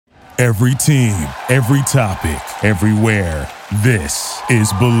Every team, every topic, everywhere. This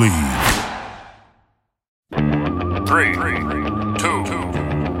is Believe. 3, 2,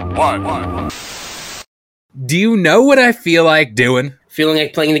 1. Do you know what I feel like doing? Feeling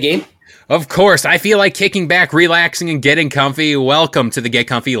like playing the game? Of course, I feel like kicking back, relaxing, and getting comfy. Welcome to the Get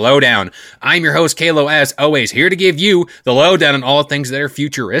Comfy Lowdown. I'm your host, Kalo, as always, here to give you the lowdown on all things that are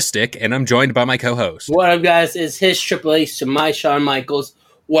futuristic, and I'm joined by my co-host. What up, guys? It's his Triple H to my Shawn Michaels.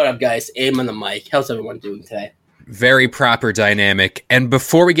 What up, guys? Aim on the mic. How's everyone doing today? Very proper dynamic. And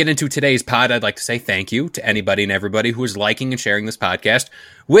before we get into today's pod, I'd like to say thank you to anybody and everybody who is liking and sharing this podcast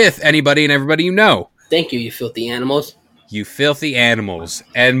with anybody and everybody you know. Thank you, you filthy animals. You filthy animals.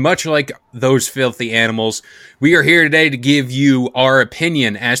 And much like those filthy animals, we are here today to give you our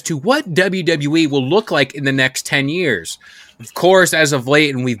opinion as to what WWE will look like in the next 10 years. Of course, as of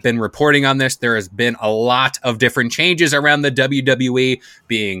late, and we've been reporting on this, there has been a lot of different changes around the WWE,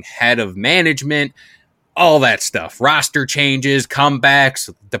 being head of management, all that stuff. Roster changes,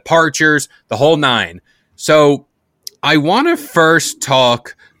 comebacks, departures, the whole nine. So I want to first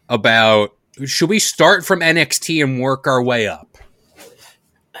talk about, should we start from NXT and work our way up?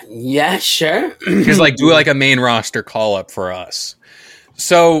 Yeah, sure. Just do a main roster call up for us.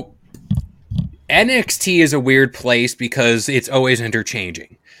 So NXT is a weird place because it's always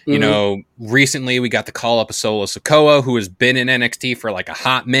interchanging. Mm-hmm. You know, recently we got the call up of Solo Sikoa, who has been in NXT for a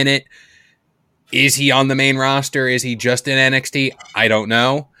hot minute. Is he on the main roster? Is he just in NXT? I don't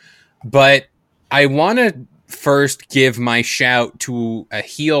know. But I want to first give my shout to a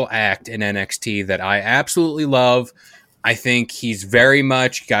heel act in NXT that I absolutely love. I think he's very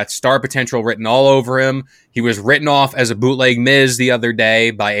much got star potential written all over him. He was written off as a bootleg Miz the other day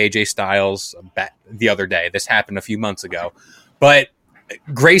by AJ Styles. The other day. This happened a few months ago. But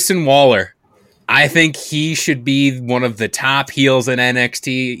Grayson Waller, I think he should be one of the top heels in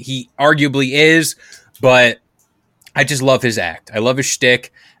NXT. He arguably is, but I just love his act. I love his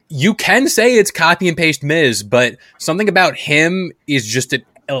shtick. You can say it's copy and paste Miz, but something about him is just a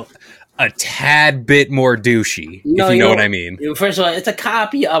tad bit more douchey, if you know what I mean. First of all, it's a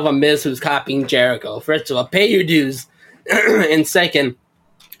copy of a Miz who's copying Jericho. First of all, pay your dues. And second,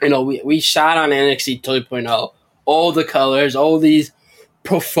 we shot on NXT 2.0. All the colors, all these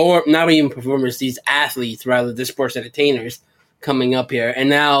not even performers, these athletes, rather, the sports entertainers coming up here. And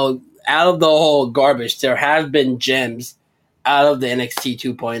now, out of the whole garbage, there have been gems out of the NXT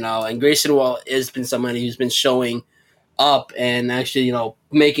 2.0, and Grayson Waller has been somebody who's been showing up and actually,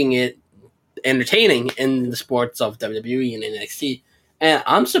 making it entertaining in the sports of WWE and NXT. And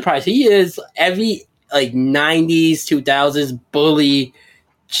I'm surprised he is every 90s, 2000s bully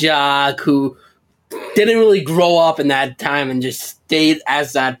jock who didn't really grow up in that time and just stayed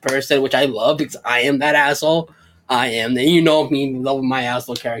as that person, which I love because I am that asshole. I am. And you know me, love my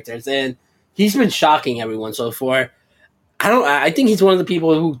asshole characters. And he's been shocking everyone so far. I think he's one of the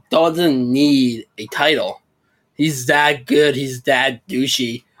people who doesn't need a title. He's that good. He's that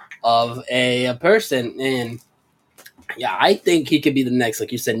douchey of a person. And yeah, I think he could be the next,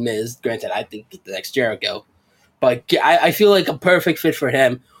 like you said, Miz. Granted, I think the next Jericho. But I feel like a perfect fit for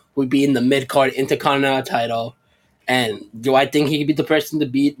him would be in the mid-card Intercontinental title. And do I think he could be the person to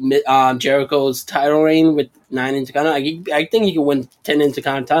beat Jericho's title reign with 9 Intercontinental? I think he could win 10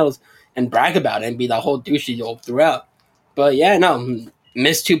 Intercontinental titles and brag about it and be the whole douchey all throughout. But yeah, no,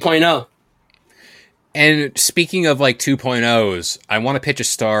 Miz 2.0. And speaking of 2.0s, I want to pitch a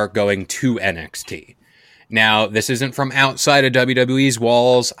star going to NXT. Now, this isn't from outside of WWE's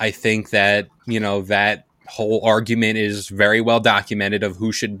walls. I think that, that whole argument is very well documented of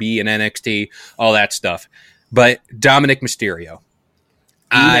who should be in NXT, all that stuff. But Dominic Mysterio.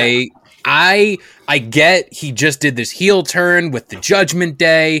 Yeah. I get he just did this heel turn with the Judgment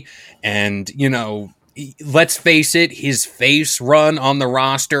Day, and, let's face it, his face run on the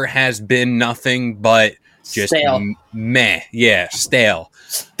roster has been nothing but just stale. Meh. Yeah, stale.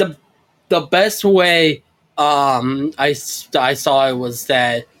 The best way I saw it was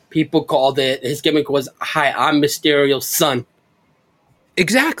that people called it, his gimmick was, "Hi, I'm Mysterio's son."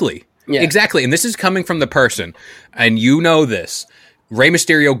 Exactly. Yeah. Exactly. And this is coming from the person, and you know this. Rey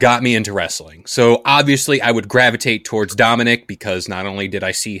Mysterio got me into wrestling. So obviously I would gravitate towards Dominic because not only did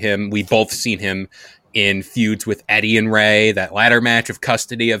I see him, we both seen him in feuds with Eddie and Rey, that ladder match of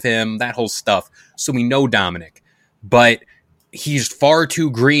custody of him, that whole stuff. So we know Dominic. But he's far too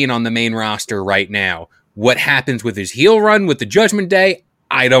green on the main roster right now. What happens with his heel run with the Judgment Day,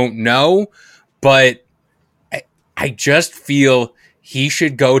 I don't know. But I just feel he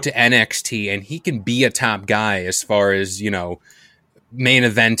should go to NXT and he can be a top guy as far as, main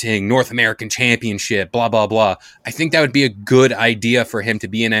eventing, North American Championship, blah, blah, blah. I think that would be a good idea for him to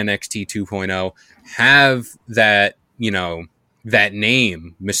be in NXT 2.0, have that, that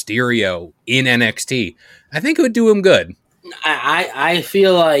name, Mysterio, in NXT. I think it would do him good. I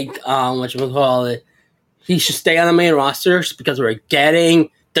feel like, whatchamacallit, he should stay on the main roster because we're getting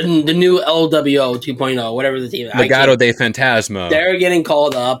the new LWO 2.0, whatever the team is. Legado de Fantasma. They're getting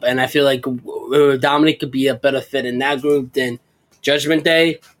called up, and I feel like Dominic could be a better fit in that group than Judgment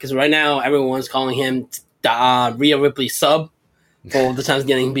Day, because right now everyone's calling him Rhea Ripley sub for all the times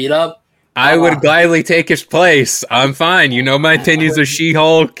getting beat up. I would gladly take his place. I'm fine. You know my opinions of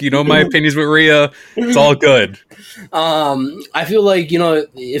She-Hulk. You know my opinions with Rhea. It's all good. I feel like,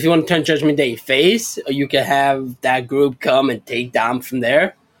 if you want to turn Judgment Day face, you can have that group come and take Dom from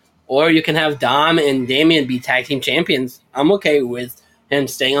there. Or you can have Dom and Damian be tag team champions. I'm okay with him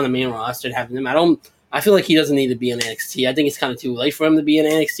staying on the main roster and having them. I feel like he doesn't need to be in NXT. I think it's kind of too late for him to be in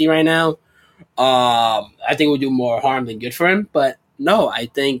NXT right now. I think it would do more harm than good for him. But no, I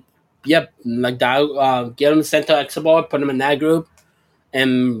think, get him to Center Exabor, put him in that group,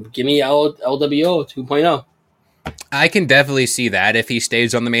 and give me LWO 2.0. I can definitely see that if he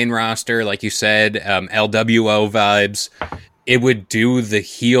stays on the main roster, like you said, LWO vibes. It would do the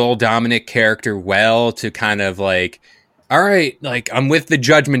heel Dominic character well to kind of like, all right, like I'm with the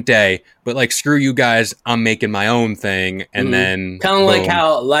Judgment Day, but like screw you guys, I'm making my own thing, and then kind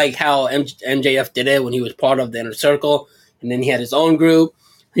of like how MJF did it when he was part of the Inner Circle, and then he had his own group.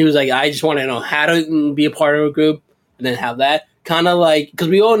 He was like, I just want to know how to be a part of a group, and then have that. Kind of like, because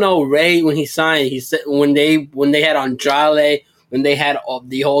we all know Ray, when he signed, he said when they had Andrade, when they had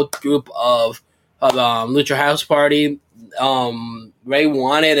the whole group of Lucha House Party, Ray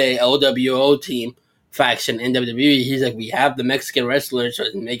wanted a LWO team faction in WWE. He's like, we have the Mexican wrestlers, so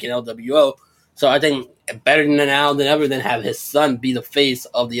make an LWO. So I think better than now than ever than have his son be the face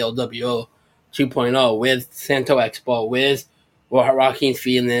of the LWO 2.0 with Santo Expo, with Joaquin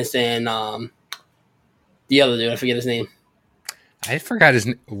Phoenix, and the other dude, I forget his name. I forgot his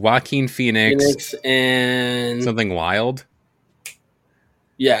Joaquin Phoenix and something Wild.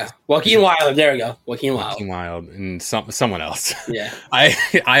 Yeah, Joaquin Wild. There we go, Joaquin Wild and someone else. Yeah,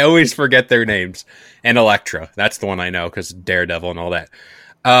 I always forget their names. And Elektra, that's the one I know because Daredevil and all that.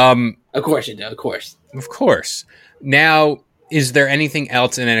 Of course you do. Of course. Now, is there anything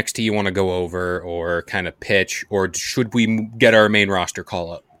else in NXT you want to go over or kind of pitch, or should we get our main roster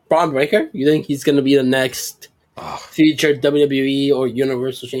call up? Braun Breaker. You think he's going to be the next future WWE or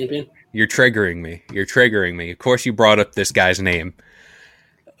Universal Champion? You're triggering me. Of course, you brought up this guy's name.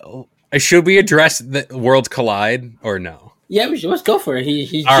 Should we address the Worlds Collide or no? Yeah, let's go for it.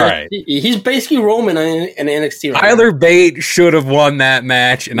 He's right. He's basically Roman in NXT right Tyler Bate should have won that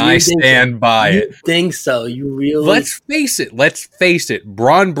match, and I stand by it. You think so? You really? Let's face it.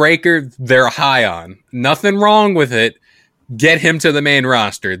 Braun Breaker, they're high on. Nothing wrong with it. Get him to the main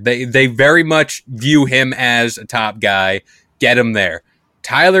roster. They very much view him as a top guy. Get him there.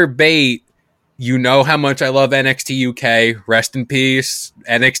 Tyler Bate, you know how much I love NXT UK. Rest in peace.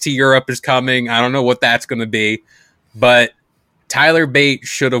 NXT Europe is coming. I don't know what that's going to be, but Tyler Bate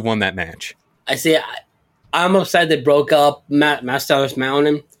should have won that match. I see. I'm upset they broke up Master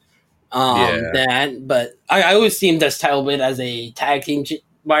Mountain. But I always see him as Tyler Bate as a tag team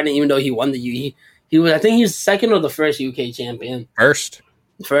partner, even though he won the UE. He was, I think, he was second or the first UK champion. First.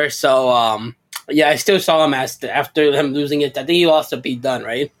 So, I still saw him after him losing it. I think he lost to Pete Dunne,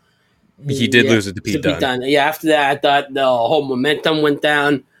 right? He did lose it to Pete Dunne. Yeah, after that, I thought the whole momentum went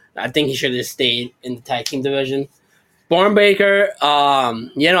down. I think he should have stayed in the tag team division. Braun Breaker,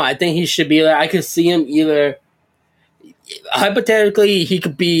 I think he should be there. I could see him either. Hypothetically, he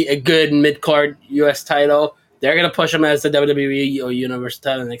could be a good mid-card U.S. title. They're going to push him as the WWE or Universal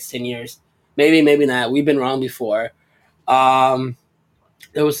title in the next 10 years. Maybe, maybe not. We've been wrong before. There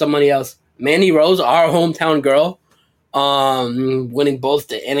was somebody else. Mandy Rose, our hometown girl, winning both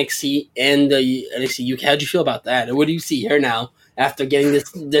the NXT and the NXT UK. How'd you feel about that? And what do you see her now after getting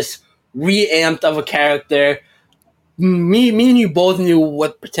this reamped of a character? Me and you both knew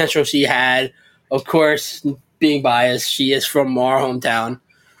what potential she had. Of course, being biased, she is from our hometown.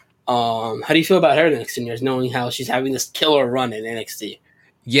 How do you feel about her the next 10 years, knowing how she's having this killer run in NXT?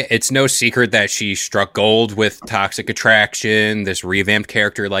 Yeah, it's no secret that she struck gold with Toxic Attraction, this revamped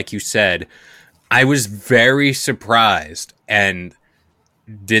character, like you said. I was very surprised. And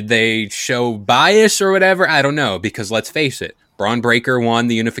did they show bias or whatever? I don't know, because let's face it, Braun Breaker won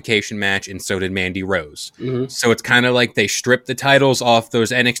the unification match, and so did Mandy Rose. Mm-hmm. So it's kind of like they stripped the titles off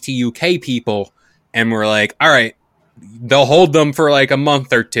those NXT UK people, and we're like, all right, they'll hold them for like a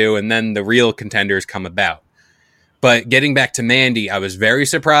month or two, and then the real contenders come about. But getting back to Mandy, I was very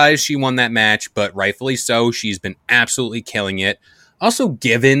surprised she won that match, but rightfully so. She's been absolutely killing it. Also,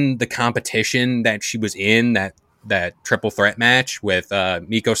 given the competition that she was in, that triple threat match with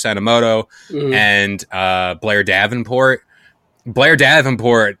Miko Satomota and Blair Davenport. Blair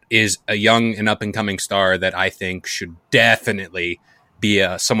Davenport is a young and up-and-coming star that I think should definitely be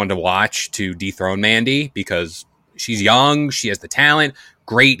someone to watch to dethrone Mandy, because she's young, she has the talent,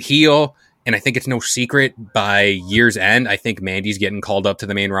 great heel, and I think it's no secret by year's end, I think Mandy's getting called up to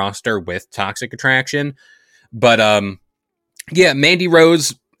the main roster with Toxic Attraction. But yeah, Mandy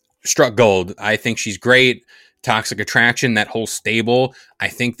Rose struck gold. I think she's great. Toxic Attraction, that whole stable, I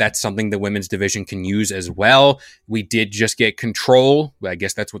think that's something the women's division can use as well. We did just get Control. I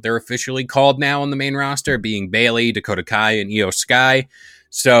guess that's what they're officially called now on the main roster, being Bayley, Dakota Kai, and Io Sky.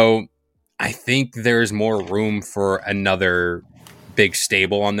 So I think there's more room for another big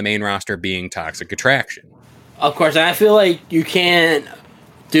stable on the main roster, being Toxic Attraction. Of course, I feel like you can't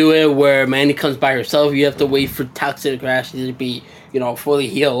do it where Mandy comes by herself. You have to wait for Toxic Attraction to be, fully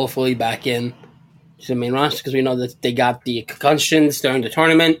healed, fully back in to the main roster, because we know that they got the concussions during the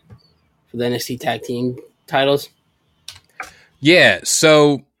tournament for the NXT Tag Team titles. Yeah,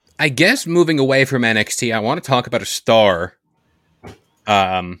 so I guess moving away from NXT, I want to talk about a star.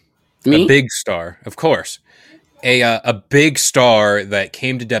 A big star, of course. A big star that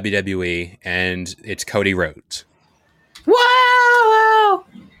came to WWE, and it's Cody Rhodes. Wow!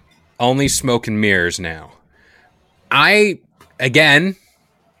 Only smoke and mirrors now. I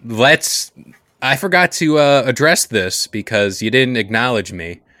forgot to address this because you didn't acknowledge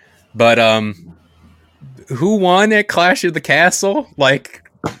me. But who won at Clash of the Castle? Like,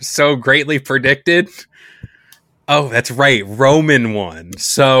 so greatly predicted? Oh, that's right. Roman won.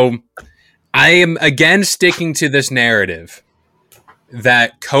 So I am again sticking to this narrative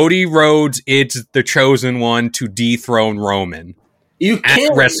that Cody Rhodes is the chosen one to dethrone Roman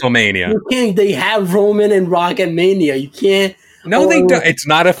at WrestleMania. You can't. They have Roman and Rock at Mania. You can't. No, they don't. It's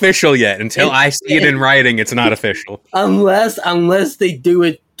not official yet. Until I see it in writing, it's not official. Unless they do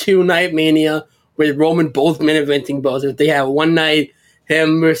it 2-night Mania with Roman both main eventing both. If they have one night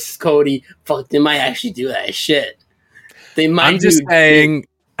him versus Cody, fuck, they might actually do that shit. They might. I'm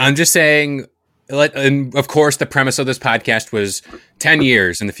just saying. And of course, the premise of this podcast was 10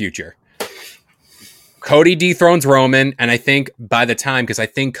 years in the future. Cody dethrones Roman, and I think by the time, because I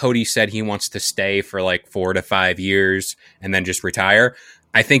think Cody said he wants to stay for like 4 to 5 years and then just retire.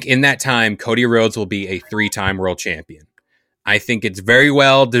 I think in that time, Cody Rhodes will be a 3-time world champion. I think it's very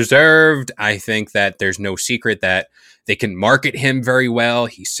well deserved. I think that there's no secret that they can market him very well.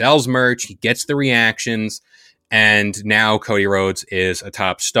 He sells merch, he gets the reactions, and now Cody Rhodes is a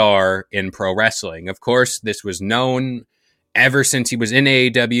top star in pro wrestling. Of course, this was known ever since he was in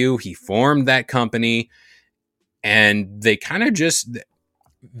AEW. He formed that company, and they kind of just,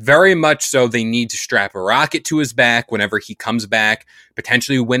 very much so, they need to strap a rocket to his back whenever he comes back,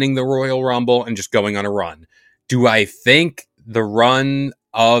 potentially winning the Royal Rumble and just going on a run. Do I think the run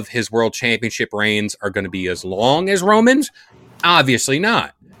of his world championship reigns are going to be as long as Roman's? Obviously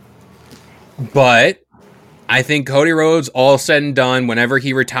not. But I think Cody Rhodes, all said and done, whenever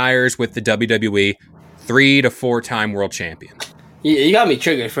he retires with the WWE, 3 to 4-time world champion. You got me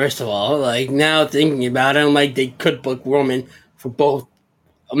triggered, first of all. Like, now thinking about it, I'm like, they could book Roman for both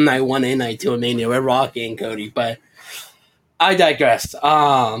night 1 and night 2 of Mania with Rocky and Cody, but I digress.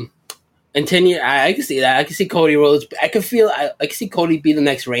 And 10 years, I can see that. I can see Cody Rhodes. I can see Cody be the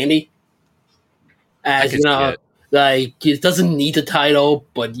next Randy. As, like, he doesn't need the title,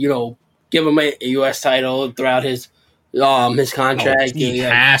 but, give him a U.S. title throughout his contract. He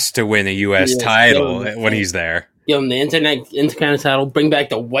has to win a U.S. title when he's there. Give him the Intercontinental title. Bring back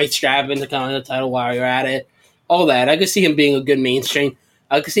the white strap Intercontinental title while you're at it. All that. I could see him being a good mainstream.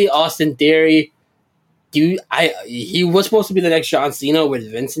 I could see Austin Theory. He was supposed to be the next John Cena with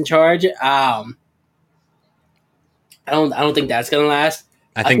Vince in charge. I don't think that's gonna last.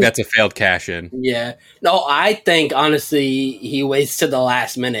 I think that's a failed cash in. Yeah. No, I think honestly he waits to the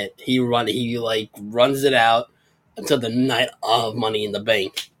last minute. He runs it out until the night of Money in the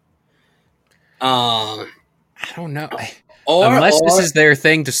Bank. I don't know. Unless this is their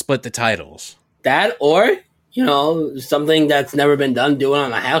thing to split the titles. That or, something that's never been done, do it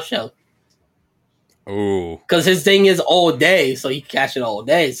on a house show. Ooh. Because his thing is all day, so he can cash it all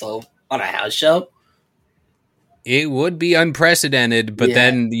day. So on a house show. It would be unprecedented, but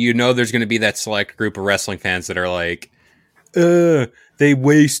then there's going to be that select group of wrestling fans that are like, they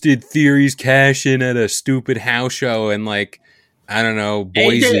wasted Theory's cash in at a stupid house show and like, I don't know,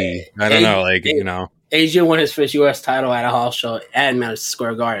 Boise. AJ won his first U.S. title at a house show at Madison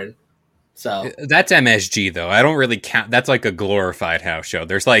Square Garden. So That's MSG though. I don't really count. That's like a glorified house show.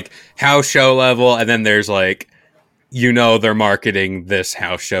 There's like house show level, and then there's like, they're marketing this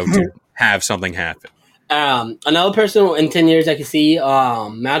house show to have something happen. another person in 10 years I could see,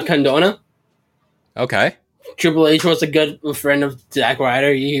 Matt Cardona. Okay. Triple H was a good friend of Zack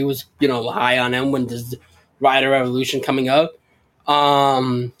Ryder. He was, high on him when this Ryder Revolution coming up.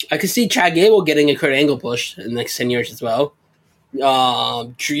 I could see Chad Gable getting a Kurt Angle push in the next 10 years as well.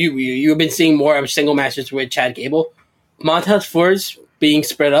 You've been seeing more of single matches with Chad Gable. Montez Ford being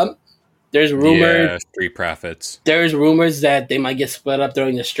spread up. There's rumors. Yeah, Street Profits. There's rumors that they might get split up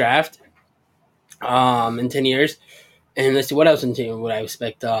during this draft. In 10 years. And let's see what else in 10 years would I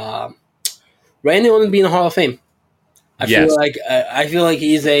expect. Randy Orton being in the Hall of Fame. I feel like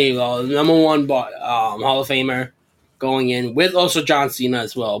he's a number one Hall of Famer going in, with also John Cena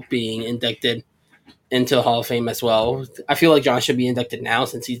as well being inducted into the Hall of Fame as well. I feel like John should be inducted now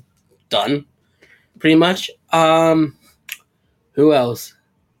since he's done, pretty much. Who else?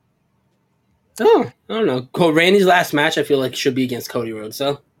 Oh, I don't know. Randy's last match I feel like should be against Cody Rhodes,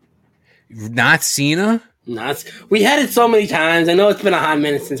 so. Not Cena? We had it so many times. I know it's been a hot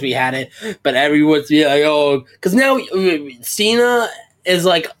minute since we had it, but everyone's like, oh, because now Cena is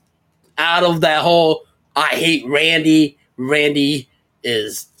like out of that whole I hate Randy. Randy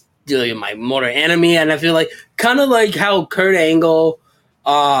is my mortal enemy, and I feel like kind of like how Kurt Angle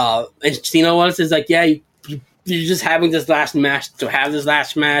and Cena was is like, yeah, you're just having this last match to have this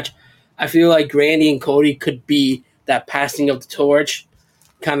last match. I feel like Randy and Cody could be that passing of the torch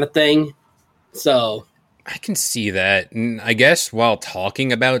kind of thing. So I can see that. And I guess while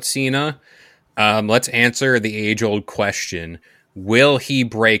talking about Cena, let's answer the age-old question. Will he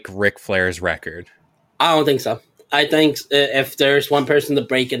break Ric Flair's record? I don't think so. I think if there's one person to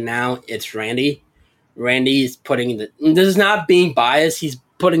break it now, it's Randy. Randy is putting this is not being biased. He's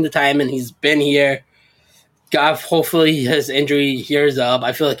putting the time in. He's been here. God, hopefully his injury heals up.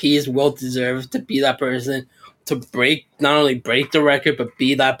 I feel like he is well deserved to be that person to not only break the record, but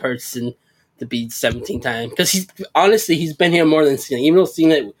be that person to be 17 times. Because he's been here more than Cena. Even though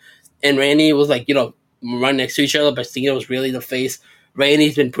Cena and Randy was like, run next to each other, but Cena was really the face.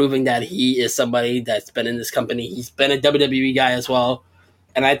 Randy's been proving that he is somebody that's been in this company. He's been a WWE guy as well.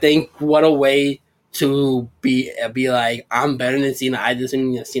 And I think what a way to be like, I'm better than Cena. I did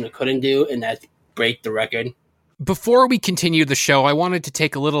something that Cena couldn't do, and that's break the record. Before we continue the show, I wanted to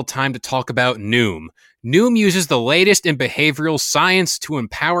take a little time to talk about Noom. Noom uses the latest in behavioral science to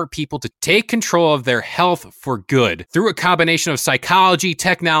empower people to take control of their health for good through a combination of psychology,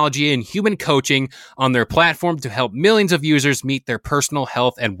 technology, and human coaching on their platform to help millions of users meet their personal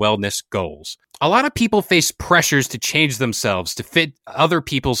health and wellness goals. A lot of people face pressures to change themselves to fit other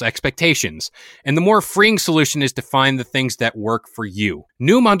people's expectations, and the more freeing solution is to find the things that work for you.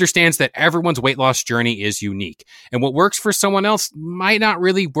 Noom understands that everyone's weight loss journey is unique, and what works for someone else might not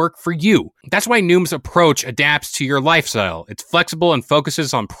really work for you. That's why Noom's approach adapts to your lifestyle. It's flexible and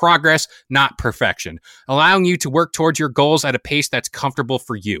focuses on progress, not perfection, allowing you to work towards your goals at a pace that's comfortable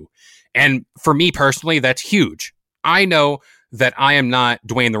for you. And for me personally, that's huge. I know that I am not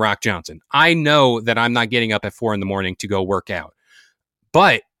Dwayne "The Rock" Johnson. I know that I'm not getting up at 4 a.m. to go work out.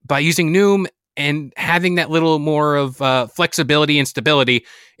 But by using Noom and having that little more of flexibility and stability,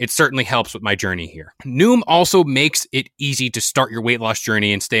 it certainly helps with my journey here. Noom also makes it easy to start your weight loss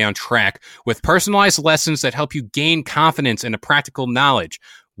journey and stay on track with personalized lessons that help you gain confidence and a practical knowledge,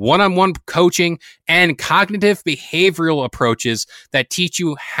 one-on-one coaching, and cognitive behavioral approaches that teach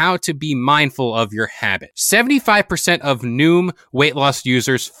you how to be mindful of your habits. 75% of Noom weight loss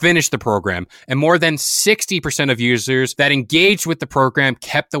users finished the program, and more than 60% of users that engaged with the program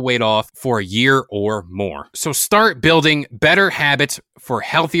kept the weight off for a year or more. So start building better habits for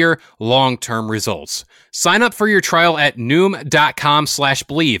healthier, long-term results. Sign up for your trial at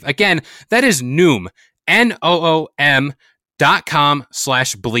Noom.com/believe. Again, that is Noom, Noom.com/believe.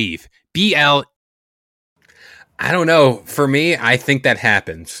 BL. I don't know. For me, I think that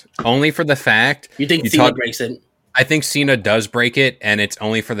happens. Only for the fact... You think Cena breaks it? I think Cena does break it, and it's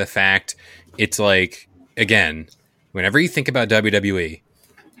only for the fact it's like, again, whenever you think about WWE,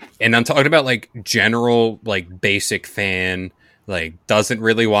 and I'm talking about like general, like basic fan, like doesn't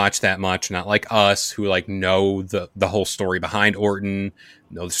really watch that much, not like us who like know the whole story behind Orton,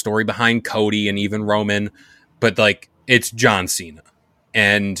 know the story behind Cody and even Roman, but like it's John Cena.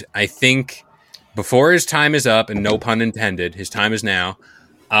 And I think before his time is up, and no pun intended, his time is now,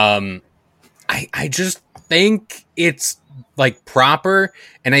 I just think it's like proper.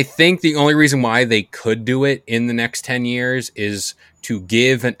 And I think the only reason why they could do it in the next 10 years is to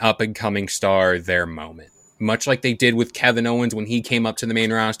give an up and coming star their moment. much like they did with Kevin Owens when he came up to the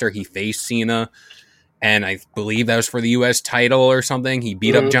main roster. He faced Cena, and I believe that was for the U.S. title or something. He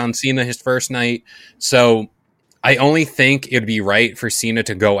beat up John Cena his first night. So I only think it'd be right for Cena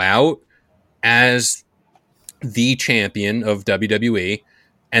to go out as the champion of WWE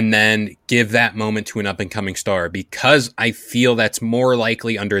and then give that moment to an up-and-coming star, because I feel that's more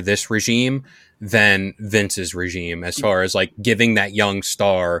likely under this regime than Vince's regime as far as like giving that young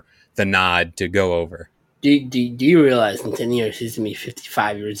star the nod to go over. Do you realize in 10 years he's going to be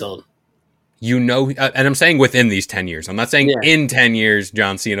 55 years old? And I'm saying within these 10 years. I'm not saying in 10 years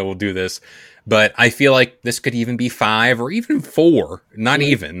John Cena will do this, but I feel like this could even be 5 or even 4. Not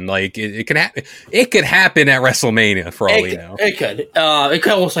even. Like, it could happen. It could happen at WrestleMania, for all we know. It could. It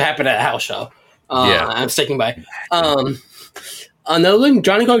could also happen at a house show. I'm sticking by. Another one,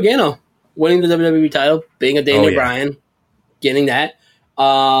 Johnny Gargano winning the WWE title, being a Daniel Bryan, getting that.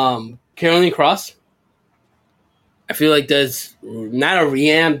 Karrion Kross. I feel like there's not a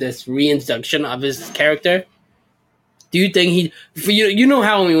reamp, there's reintroduction of his character. Do you think you know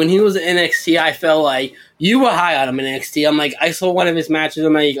how when he was in NXT, I felt like you were high on him in NXT. I'm like, I saw one of his matches.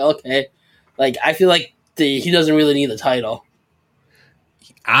 I'm like, okay. Like, I feel like he doesn't really need the title.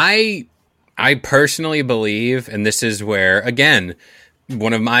 I personally believe, and this is where, again,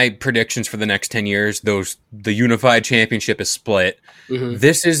 one of my predictions for the next 10 years, the unified championship is split. Mm-hmm.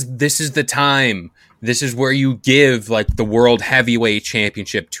 This is the time. This is where you give like the world heavyweight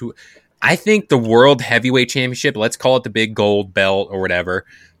championship to. I think the world heavyweight championship, let's call it the big gold belt or whatever,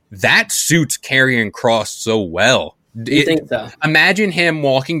 that suits Karrion Kross so well. You think so? Imagine him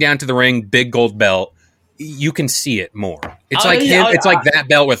walking down to the ring, big gold belt. You can see it more. It's like him. It's like that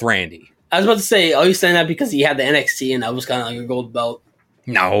belt with Randy. I was about to say, are you saying that because he had the NXT and that was kind of like a gold belt?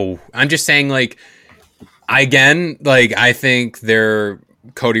 No, I'm just saying, like, I think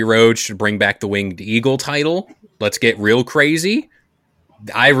Cody Rhodes should bring back the Winged Eagle title. Let's get real crazy.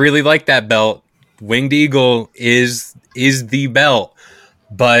 I really like that belt. Winged Eagle is the belt.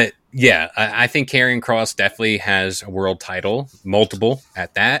 But yeah, I think Karrion Kross definitely has a world title, multiple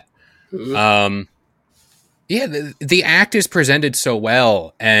at that. Mm-hmm. The act is presented so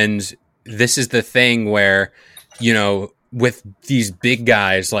well, and this is the thing where, you know, with these big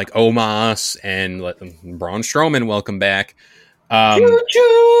guys like Omos and Braun Strowman, welcome back.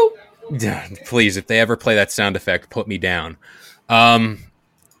 Choo-choo! Please, if they ever play that sound effect, put me down. I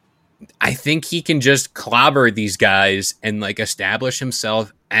think he can just clobber these guys and like establish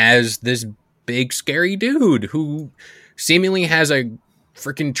himself as this big scary dude who seemingly has a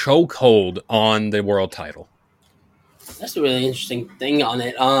freaking chokehold on the world title. That's a really interesting thing on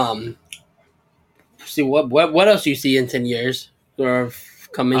it. See what else do you see in 10 years or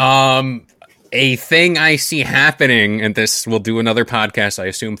coming? A thing I see happening, and this we'll do another podcast, I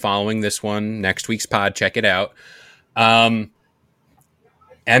assume, following this one, next week's pod. Check it out.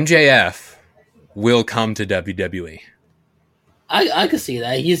 MJF will come to WWE. I could see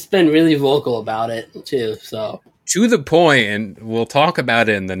that. He's been really vocal about it too. So to the point, and we'll talk about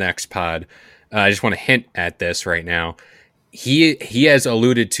it in the next pod. I just want to hint at this right now. He has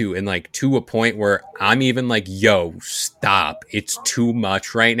alluded to to a point where I'm even like, yo, stop. It's too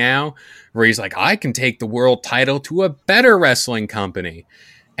much right now. Where he's like, I can take the world title to a better wrestling company.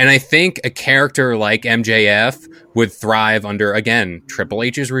 And I think a character like MJF would thrive under, again, Triple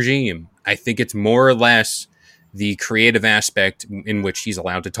H's regime. I think it's more or less the creative aspect in which he's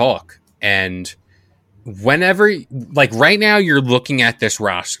allowed to talk. And whenever, like right now, you're looking at this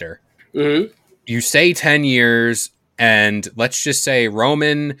roster. Mm-hmm. You say 10 years, and let's just say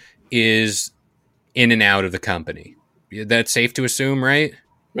Roman is in and out of the company. That's safe to assume, right?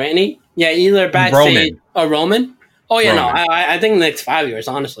 Randy? Yeah, either backstage or Roman. Oh, yeah, Roman. No, I think the next 5 years,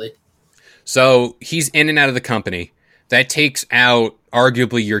 honestly. So he's in and out of the company. That takes out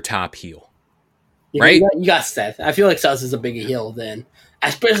arguably your top heel, right? You got Seth. I feel like Seth is a bigger heel than,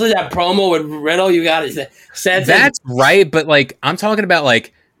 especially that promo with Riddle. You got Seth. That's right, but like I'm talking about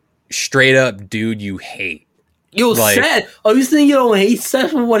like straight up dude you hate. Yo, Seth. Oh, you think you don't hate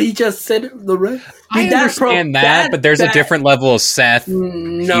Seth for what he just said? I understand that, but there's a different level of Seth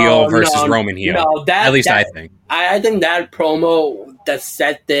heel versus Roman heel. No, at least I think. I think that promo that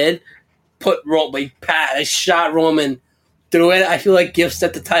Seth did put Roman, shot Roman through it. I feel like gives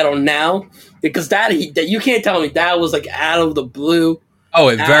Seth the title now because that you can't tell me that was like out of the blue. Oh,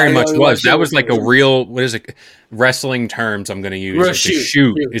 it very much was. That was like a real, what is it? Wrestling terms I'm going to use. It's a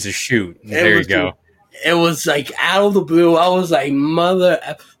shoot. It's a shoot. There you go. It was like out of the blue. I was like,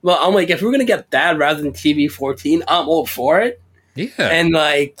 well, I'm like, if we're gonna get that rather than TV 14, I'm all for it. Yeah. And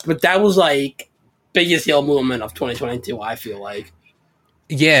like, but that was like biggest heel movement of 2022. I feel like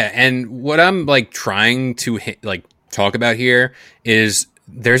Yeah, and what I'm like trying to like talk about here is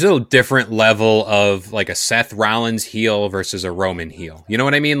there's a different level of like a Seth Rollins heel versus a Roman heel. You know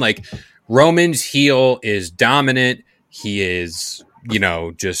what I mean? Like Roman's heel is dominant. He is,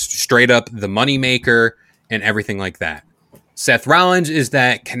 just straight up the moneymaker and everything like that. Seth Rollins is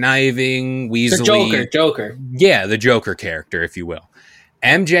that conniving, The weaselly, Joker. yeah, the Joker character, if you will.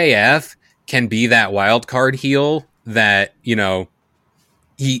 MJF can be that wild card heel that,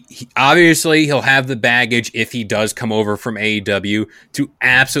 he obviously he'll have the baggage if he does come over from AEW to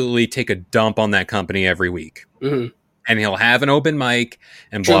absolutely take a dump on that company every week. Mm-hmm. And he'll have an open mic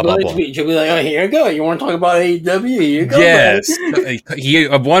and blah, blah, blah. She'll be like, oh, here you go. You want to talk about AEW? Here you go. Yes. He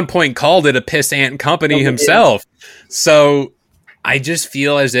at one point called it a pissant company himself. So I just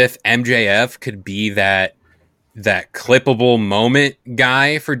feel as if MJF could be that clippable moment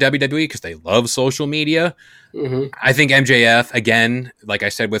guy for WWE because they love social media. Mm-hmm. I think MJF, again, like I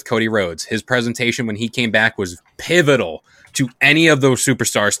said with Cody Rhodes, his presentation when he came back was pivotal to any of those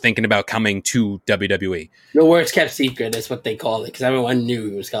superstars thinking about coming to WWE. The worst kept secret is what they call it because everyone knew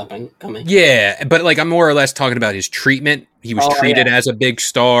he was coming. Yeah, but like I'm more or less talking about his treatment. He was treated as a big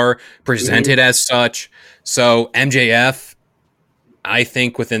star, presented as such. So MJF, I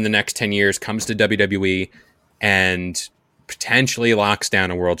think within the next 10 years comes to WWE and potentially locks down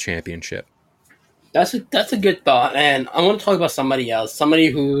a world championship. That's a good thought, and I want to talk about somebody else.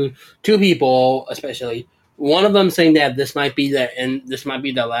 Two people especially. One of them saying that this might be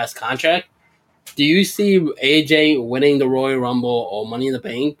their last contract. Do you see AJ winning the Royal Rumble or Money in the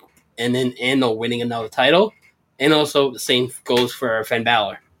Bank, and then winning another title? And also the same goes for Finn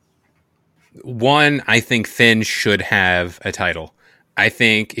Balor. One, I think Finn should have a title. I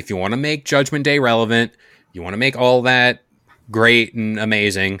think if you want to make Judgment Day relevant, you want to make all that great and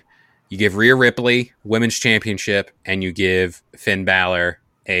amazing, you give Rhea Ripley women's championship, and you give Finn Balor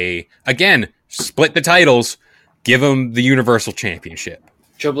again, split the titles, give him the Universal Championship.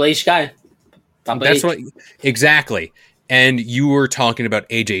 Triple H guy. Exactly. And you were talking about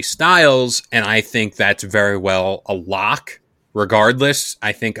AJ Styles, and I think that's very well a lock. Regardless,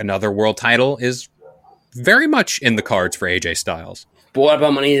 I think another world title is very much in the cards for AJ Styles. But what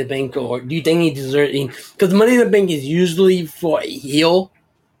about Money in the Bank? Or do you think he deserves? Because Money in the Bank is usually for a heel.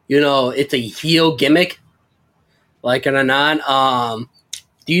 It's a heel gimmick, like it or not.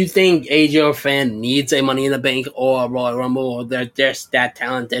 Do you think AJ or Finn needs a Money in the Bank or a Royal Rumble, or they're just that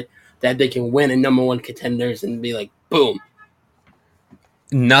talented that they can win a number one contenders and be like, boom?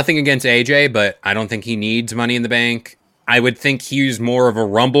 Nothing against AJ, but I don't think he needs Money in the Bank. I would think he's more of a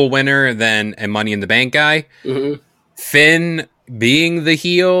Rumble winner than a Money in the Bank guy. Mm-hmm. Finn being the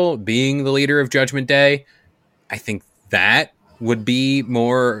heel, being the leader of Judgment Day, I think that would be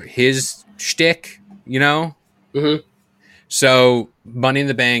more his shtick, Mm-hmm. So Money in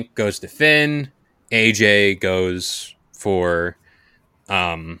the Bank goes to Finn. AJ goes for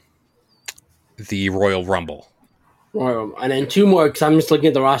the Royal Rumble. And then two more, because I'm just looking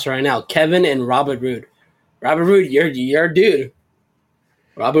at the roster right now. Kevin and Robert Roode. Robert Roode, you're your dude.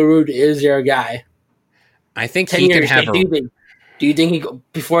 Robert Roode is your guy. I think he can have do you think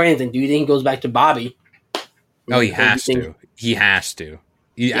before anything, do you think he goes back to Bobby? Oh, he has to. He has to.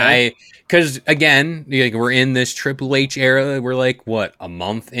 Yeah. Because again, we're in this Triple H era. We're like what, a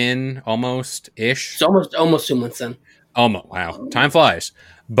month in, almost ish. It's almost 2 months in. Almost. Wow, time flies.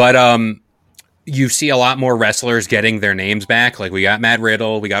 But you see a lot more wrestlers getting their names back. Like we got Matt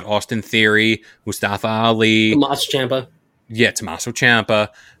Riddle, we got Austin Theory, Mustafa Ali, Tommaso Ciampa. Yeah, Tommaso Ciampa.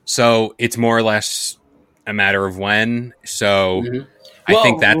 So it's more or less a matter of when. So I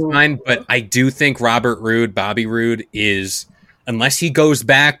think that's fine. But I do think Bobby Roode is, unless he goes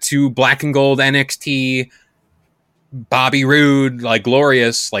back to black and gold NXT, Bobby Roode, like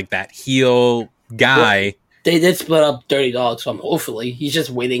glorious, like that heel guy. Well, they did split up Dirty Dogs, so hopefully he's just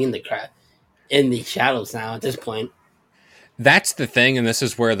waiting in the shadows now at this point. That's the thing, and this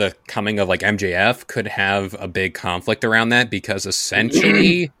is where the coming of like MJF could have a big conflict around that, because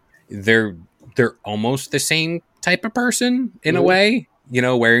essentially they're almost the same type of person in a way,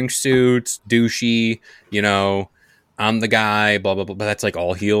 wearing suits, douchey, I'm the guy, blah blah blah. But that's like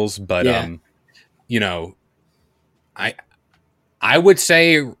all heels. But I would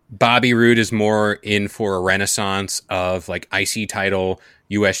say Bobby Roode is more in for a renaissance of like IC title,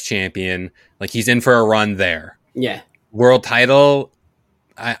 US champion. Like he's in for a run there. Yeah. World title,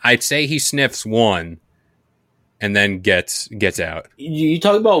 I'd say he sniffs one and then gets out. You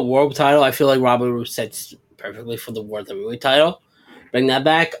talk about world title, I feel like Robert Roode sets perfectly for the World Heavyweight title. Bring that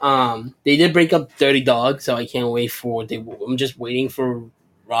back. They did break up Dirty Dog, so I can't wait I'm just waiting for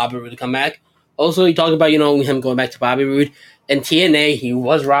Robert Roode to come back. Also, he talked about him going back to Bobby Roode. In TNA, he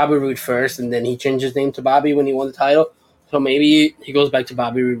was Robert Roode first, and then he changed his name to Bobby when he won the title. So maybe he goes back to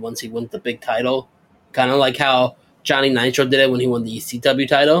Bobby Roode once he wins the big title, kind of like how Johnny Nitro did it when he won the ECW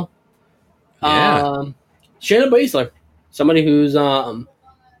title. Yeah. Shayna Baszler, somebody who's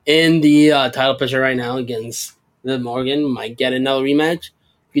in the title picture right now against Liv Morgan, might get another rematch.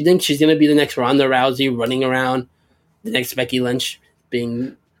 Do you think she's going to be the next Ronda Rousey running around, the next Becky Lynch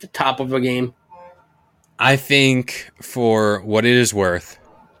being the top of her game? I think for what it is worth,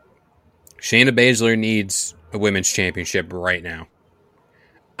 Shayna Baszler needs a women's championship right now.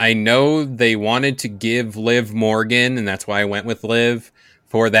 I know they wanted to give Liv Morgan, and that's why I went with Liv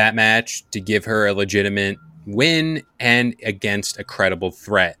for that match, to give her a legitimate win and against a credible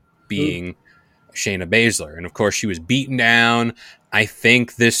threat, being Shayna Baszler. And of course, she was beaten down. I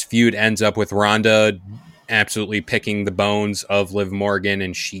think this feud ends up with Ronda absolutely picking the bones of Liv Morgan,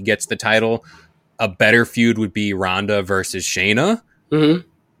 and she gets the title. A better feud would be Ronda versus Shayna. Mm-hmm.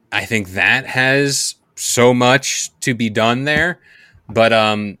 I think that has so much to be done there. But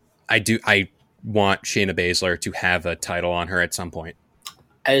I want Shayna Baszler to have a title on her at some point.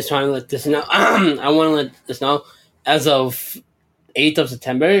 I just want to let this know. I want to let this know. As of 8th of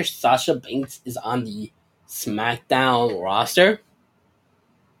September, Sasha Banks is on the SmackDown roster.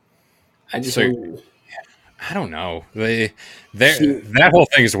 I don't know. That whole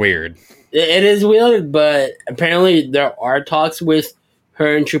thing is weird. It is weird, but apparently there are talks with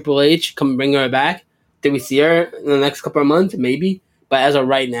her and Triple H. Come bring her back. Did we see her in the next couple of months? Maybe. But as of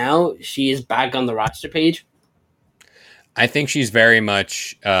right now, she is back on the roster page. I think she's very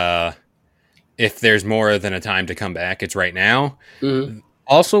much, if there's more than a time to come back, it's right now. Mm-hmm.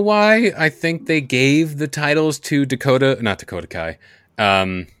 Also why I think they gave the titles to not Dakota Kai,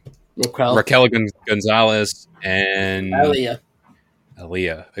 Raquel Gonzalez and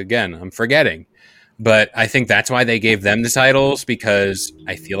Aaliyah. Again, I'm forgetting. But I think that's why they gave them the titles, because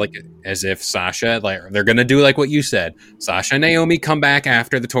I feel like as if Sasha, they're going to do like what you said. Sasha and Naomi come back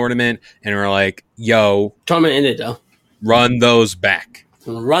after the tournament and are like, yo. Tournament ended, though. Run those back.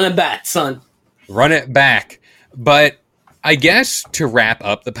 Run it back, son. Run it back. But I guess to wrap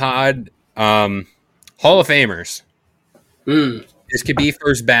up the pod, Hall of Famers. This could be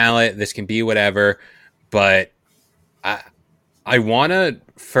first ballot. This can be whatever. But I want to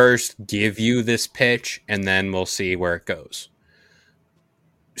first give you this pitch, and then we'll see where it goes.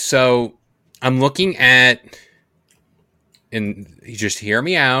 So I'm looking at, and just hear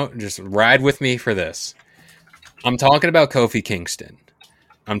me out. Just ride with me for this. I'm talking about Kofi Kingston.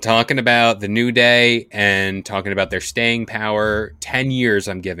 I'm talking about the New Day and talking about their staying power. 10 years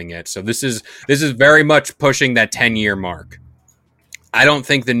I'm giving it. So this is very much pushing that 10-year mark. I don't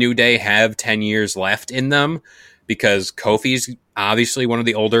think the New Day have 10 years left in them, because Kofi's obviously one of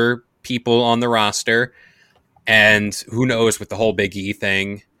the older people on the roster, and who knows with the whole Big E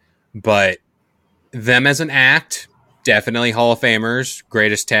thing. But them as an act, definitely Hall of Famers,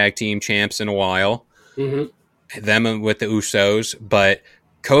 greatest tag team champs in a while. Mm-hmm. Them with the Usos, but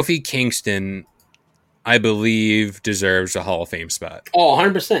Kofi Kingston, I believe, deserves a Hall of Fame spot. Oh,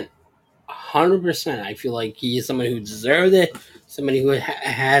 100%. 100%. I feel like he is somebody who deserved it, somebody who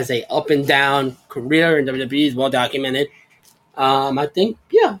has a up and down career in WWE, is well documented. I think,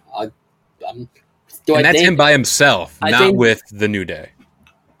 yeah. That's him by himself, not with the New Day.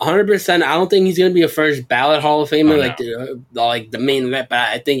 100%. I don't think he's going to be a first ballot Hall of Famer, like the main event, but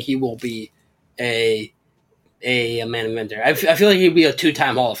I think he will be a main eventer. I feel like he'd be a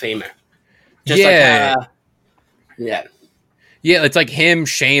 2-time Hall of Famer. Yeah, it's like him,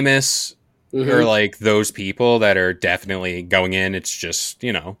 Sheamus, or like those people that are definitely going in. It's just,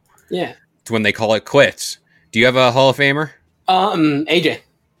 it's when they call it quits. Do you have a Hall of Famer? AJ.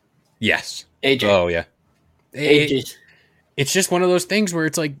 Yes. AJ. Oh yeah. AJ. It's just one of those things where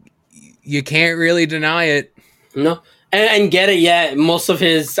it's like you can't really deny it. No. And get it, yeah, most of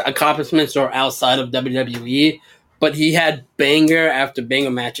his accomplishments are outside of WWE, but he had banger after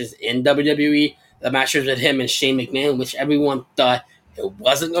banger matches in WWE. The matches with him and Shane McMahon, which everyone thought it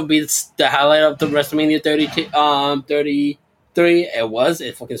wasn't going to be the highlight of the WrestleMania 33. It was.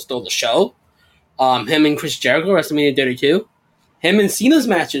 It fucking stole the show. Him and Chris Jericho, WrestleMania 32. Him and Cena's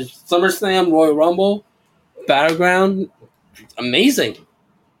matches, SummerSlam, Royal Rumble, Battleground, amazing.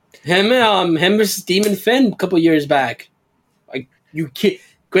 Him versus Demon Finn a couple years back. Like, you can't.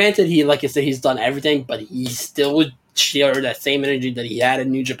 Granted, he, like I said, he's done everything, but he still would share that same energy that he had in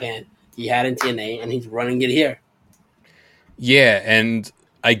New Japan, he had in TNA, and he's running it here. Yeah, and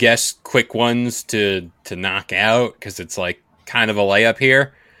I guess quick ones to knock out, because it's like kind of a layup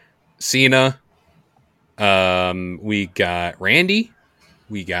here. Cena. We got Randy.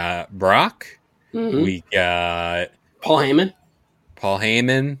 We got Brock. Mm-hmm. We got Paul Heyman.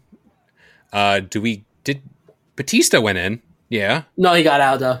 Did Batista went in? Yeah. No, he got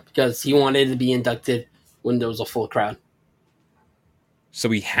out though because he wanted to be inducted when there was a full crowd. So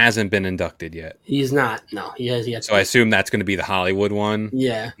he hasn't been inducted yet. He's not. No, he has yet. So I assume that's going to be the Hollywood one.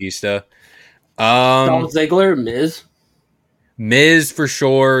 Yeah. Batista. Dolph Ziggler, Miz for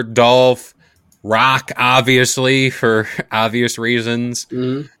sure. Dolph. Rock, obviously, for obvious reasons.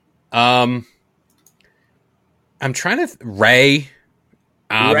 Mm-hmm. I'm trying to... Ray,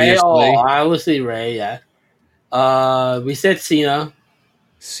 obviously. Obviously Ray, yeah. We said Cena.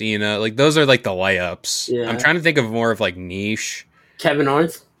 Like, those are, like, the layups. Yeah. I'm trying to think of more of, like, niche. Kevin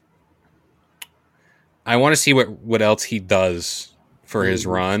Owens. I want to see what else he does for his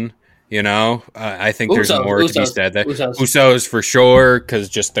run. You know, I think there's more to be said. Usos for sure, because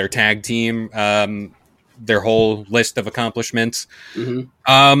just their tag team, their whole list of accomplishments.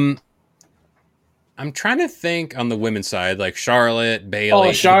 Mm-hmm. I'm trying to think on the women's side, like Charlotte, Bayley.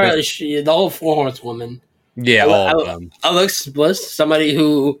 Oh, Charlotte, the whole 4 Horsewoman. Yeah, all of them. Alexa Bliss, somebody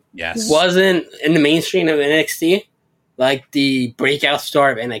who wasn't in the mainstream of NXT, like the breakout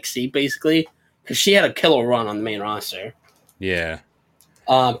star of NXT, basically, because she had a killer run on the main roster. Yeah.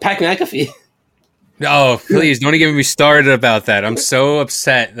 Pat McAfee. Oh, please don't even get me started about that. I'm so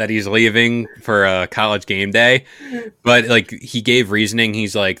upset that he's leaving for College Game Day. But like, he gave reasoning.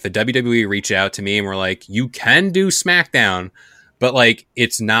 He's like, the WWE reached out to me and were like, you can do SmackDown, but like,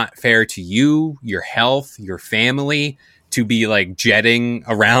 it's not fair to you, your health, your family to be like jetting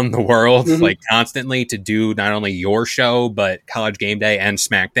around the world like constantly to do not only your show but College Game Day and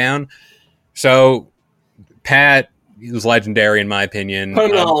SmackDown. So Pat. He was legendary in my opinion. Put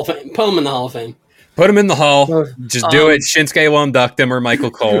him in the Hall of Fame. Put him in the Hall of Fame. Put him in the Hall. Just do it. Shinsuke will induct him or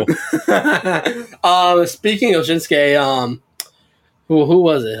Michael Cole. Speaking of Shinsuke, who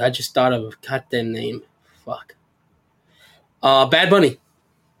was it? I just thought of a goddamn name. Fuck. Bad Bunny.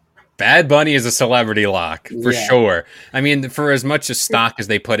 Bad Bunny is a celebrity lock for sure. I mean, for as much stock as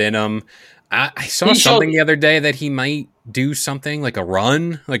they put in him, I saw something the other day that he might do something like a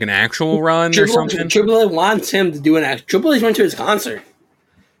run, like an actual run or something. Triple H wants him to do an act. Triple H went to his concert.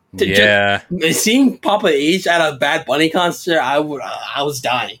 Seeing Papa H at a Bad Bunny concert, I was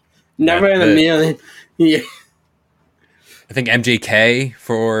dying. Never in a million. Yeah. I think MJK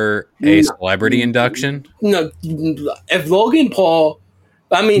for a celebrity induction. No, if Logan Paul,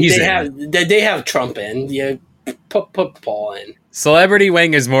 I mean, they have Trump in. Yeah, put Paul in. Celebrity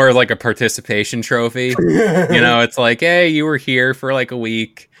wing is more like a participation trophy. It's like, hey, you were here for like a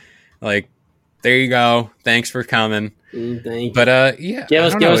week. Like, there you go. Thanks for coming. Thank you. But yeah,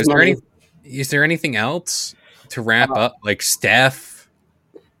 is there anything else to wrap up? Like Steph?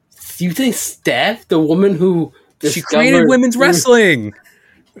 Do you think Steph, the woman who she created women's wrestling?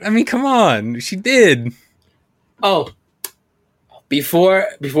 I mean, come on, she did. Oh, before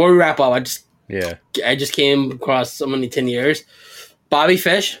we wrap up, I just came across someone in 10 years. Bobby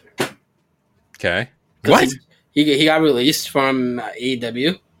Fish. Okay. What? He got released from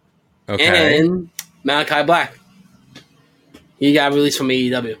AEW. Okay. And Malachi Black. He got released from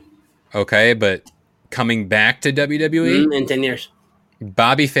AEW. Okay, but coming back to WWE? In 10 years.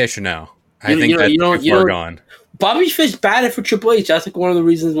 Bobby Fish, no. I think that's far gone. Bobby Fish batted for Triple H. That's like one of the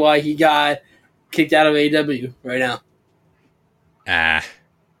reasons why he got kicked out of AEW right now. I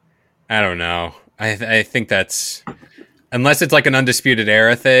don't know. I think that's... Unless it's like an Undisputed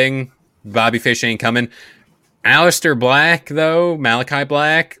Era thing, Bobby Fish ain't coming. Aleister Black, though, Malachi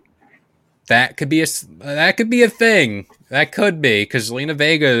Black, that could be a thing. That could be, because Lena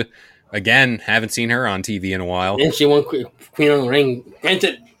Vega, again, haven't seen her on TV in a while. And she won Queen of the Ring.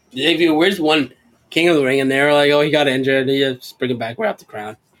 Granted, where's one King of the Ring, and they were like, oh, he got injured, and you just bring him back, wrap the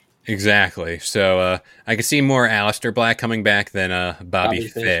crown. Exactly. So I could see more Aleister Black coming back than Bobby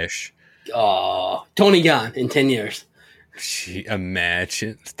Fish. Oh, Tony Khan in 10 years.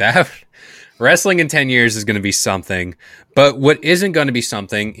 Imagine that. Wrestling in 10 years is going to be something. But what isn't going to be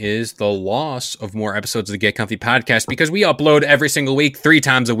something is the loss of more episodes of the Get Comfy podcast, because we upload every single week, 3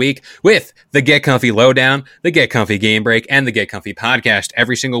 times a week, with the Get Comfy Lowdown, the Get Comfy Game Break, and the Get Comfy podcast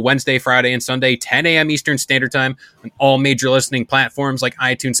every single Wednesday, Friday, and Sunday, 10 a.m. Eastern Standard Time on all major listening platforms like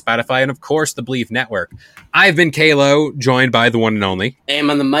iTunes, Spotify, and of course the Believe Network. I've been Kalo, joined by the one and only. I'm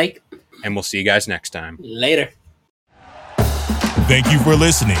on the mic. And we'll see you guys next time. Later. Thank you for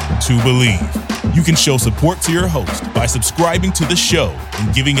listening to Believe. You can show support to your host by subscribing to the show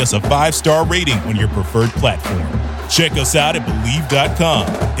and giving us a 5-star rating on your preferred platform. Check us out at Believe.com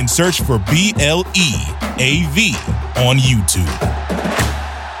and search for BLEAV on YouTube.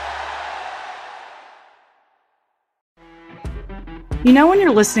 You know when you're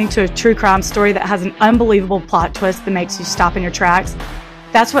listening to a true crime story that has an unbelievable plot twist that makes you stop in your tracks?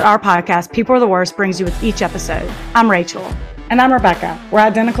 That's what our podcast, People Are the Worst, brings you with each episode. I'm Rachel. And I'm Rebecca. We're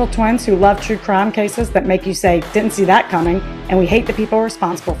identical twins who love true crime cases that make you say, didn't see that coming, and we hate the people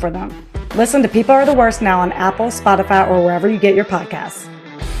responsible for them. Listen to People Are the Worst now on Apple, Spotify, or wherever you get your podcasts.